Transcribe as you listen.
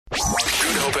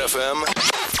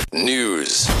FM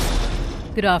News.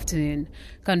 Good afternoon.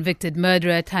 Convicted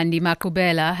murderer Thandi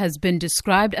Maqubela has been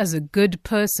described as a good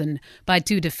person by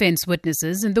two defense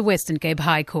witnesses in the Western Cape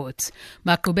High Court.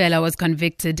 Maqubela was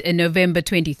convicted in November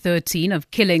 2013 of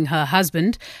killing her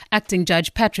husband, acting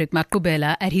Judge Patrick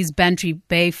Maqubela, at his Bantry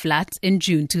Bay flat in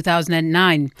June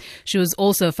 2009. She was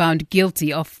also found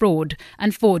guilty of fraud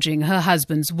and forging her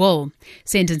husband's will.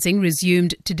 Sentencing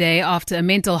resumed today after a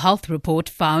mental health report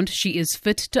found she is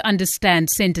fit to understand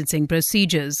sentencing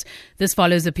procedures. This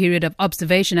follows a period of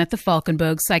observation at the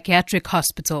Valkenburg Psychiatric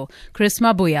Hospital. Chris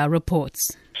Mabuya reports.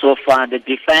 So far, the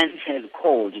defense has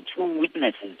called two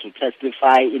witnesses to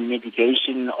testify in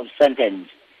mitigation of sentence.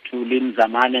 Tulin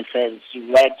Zamane says she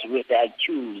worked with the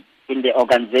accused in the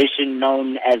organization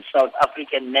known as South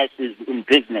African Nurses in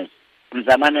Business.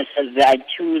 Zamane says the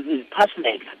accused is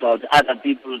passionate about other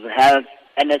people's health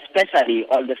and especially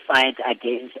on the fight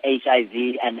against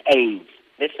HIV and AIDS.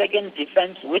 The second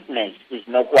defense witness is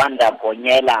Nokwanda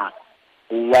Gonyela,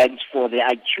 who worked for the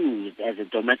accused as a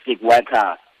domestic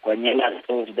worker. Gonyela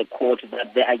told the court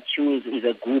that the accused is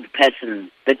a good person.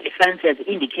 The defense has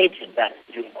indicated that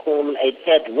it will call a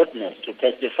third witness to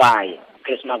testify.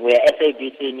 Chris Maguire,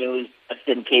 SABC News,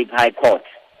 Western Cape High Court.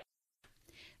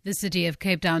 The City of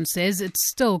Cape Town says it's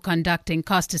still conducting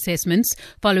cost assessments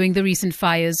following the recent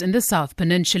fires in the South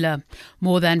Peninsula.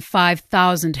 More than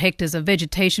 5,000 hectares of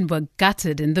vegetation were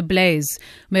gutted in the blaze.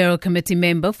 Mayoral Committee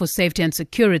member for Safety and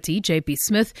Security, JP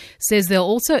Smith, says they'll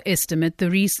also estimate the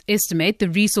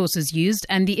resources used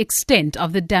and the extent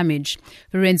of the damage.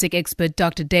 Forensic expert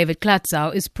Dr. David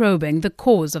Klatzau is probing the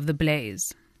cause of the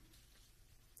blaze.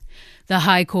 The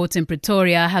High Court in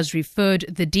Pretoria has referred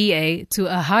the DA to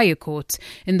a higher court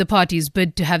in the party's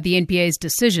bid to have the NPA's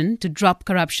decision to drop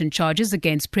corruption charges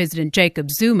against President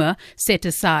Jacob Zuma set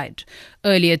aside.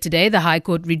 Earlier today, the High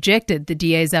Court rejected the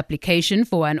DA's application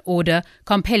for an order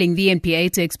compelling the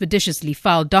NPA to expeditiously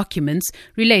file documents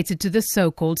related to the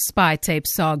so-called spy tape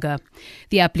saga.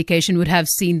 The application would have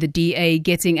seen the DA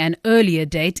getting an earlier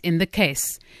date in the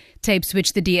case. Tapes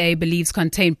which the DA believes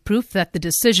contain proof that the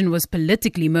decision was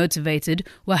politically motivated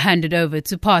were handed over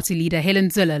to party leader Helen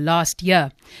Zille last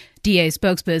year. DA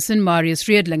spokesperson Marius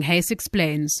Riedlinghuis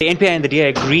explains. The NPA and the DA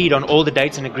agreed on all the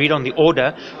dates and agreed on the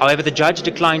order. However, the judge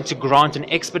declined to grant an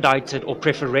expedited or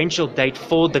preferential date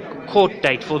for the court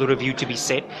date for the review to be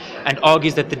set, and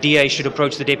argues that the DA should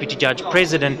approach the Deputy Judge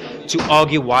President to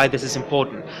argue why this is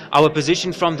important. Our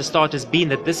position from the start has been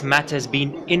that this matter has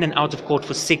been in and out of court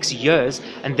for 6 years,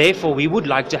 and therefore we would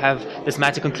like to have this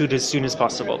matter concluded as soon as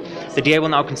possible. The DA will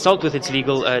now consult with its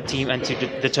legal team and to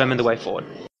determine the way forward.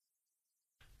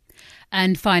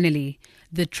 And finally,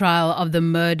 the trial of the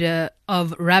murder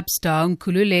of rap star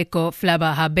Nkululeko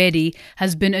Flaba Habedi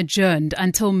has been adjourned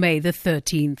until May the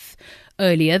 13th.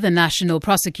 Earlier, the National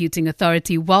Prosecuting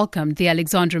Authority welcomed the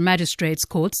Alexandra Magistrates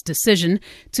Court's decision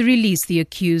to release the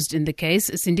accused in the case,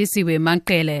 Sindisiwe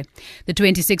Manqele. The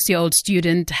 26-year-old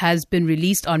student has been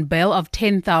released on bail of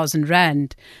 10,000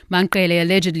 rand. Manqele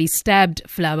allegedly stabbed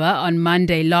Flaba on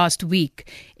Monday last week.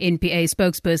 NPA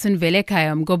spokesperson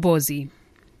Velekayam Gobozi.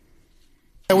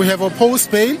 We have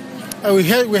opposed bail. We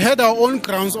had our own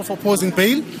grounds of opposing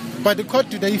bail, but the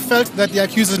court today felt that the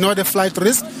accused is not a flight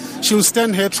risk. She will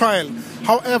stand her trial.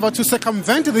 However, to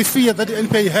circumvent the fear that the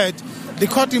NPA had, the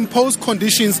court imposed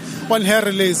conditions on her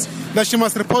release, that she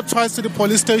must report twice to the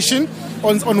police station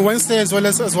on Wednesday as well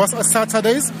as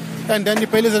Saturdays, and then the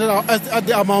bail is at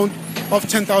the amount of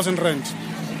 10,000 rand.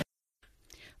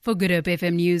 For Good Hope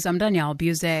FM News, I'm Danielle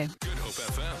Buse. Good Hope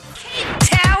FM. Cape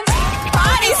Town's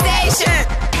party station.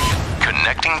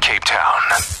 Connecting Cape Town.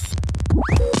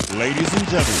 Ladies and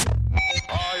gentlemen,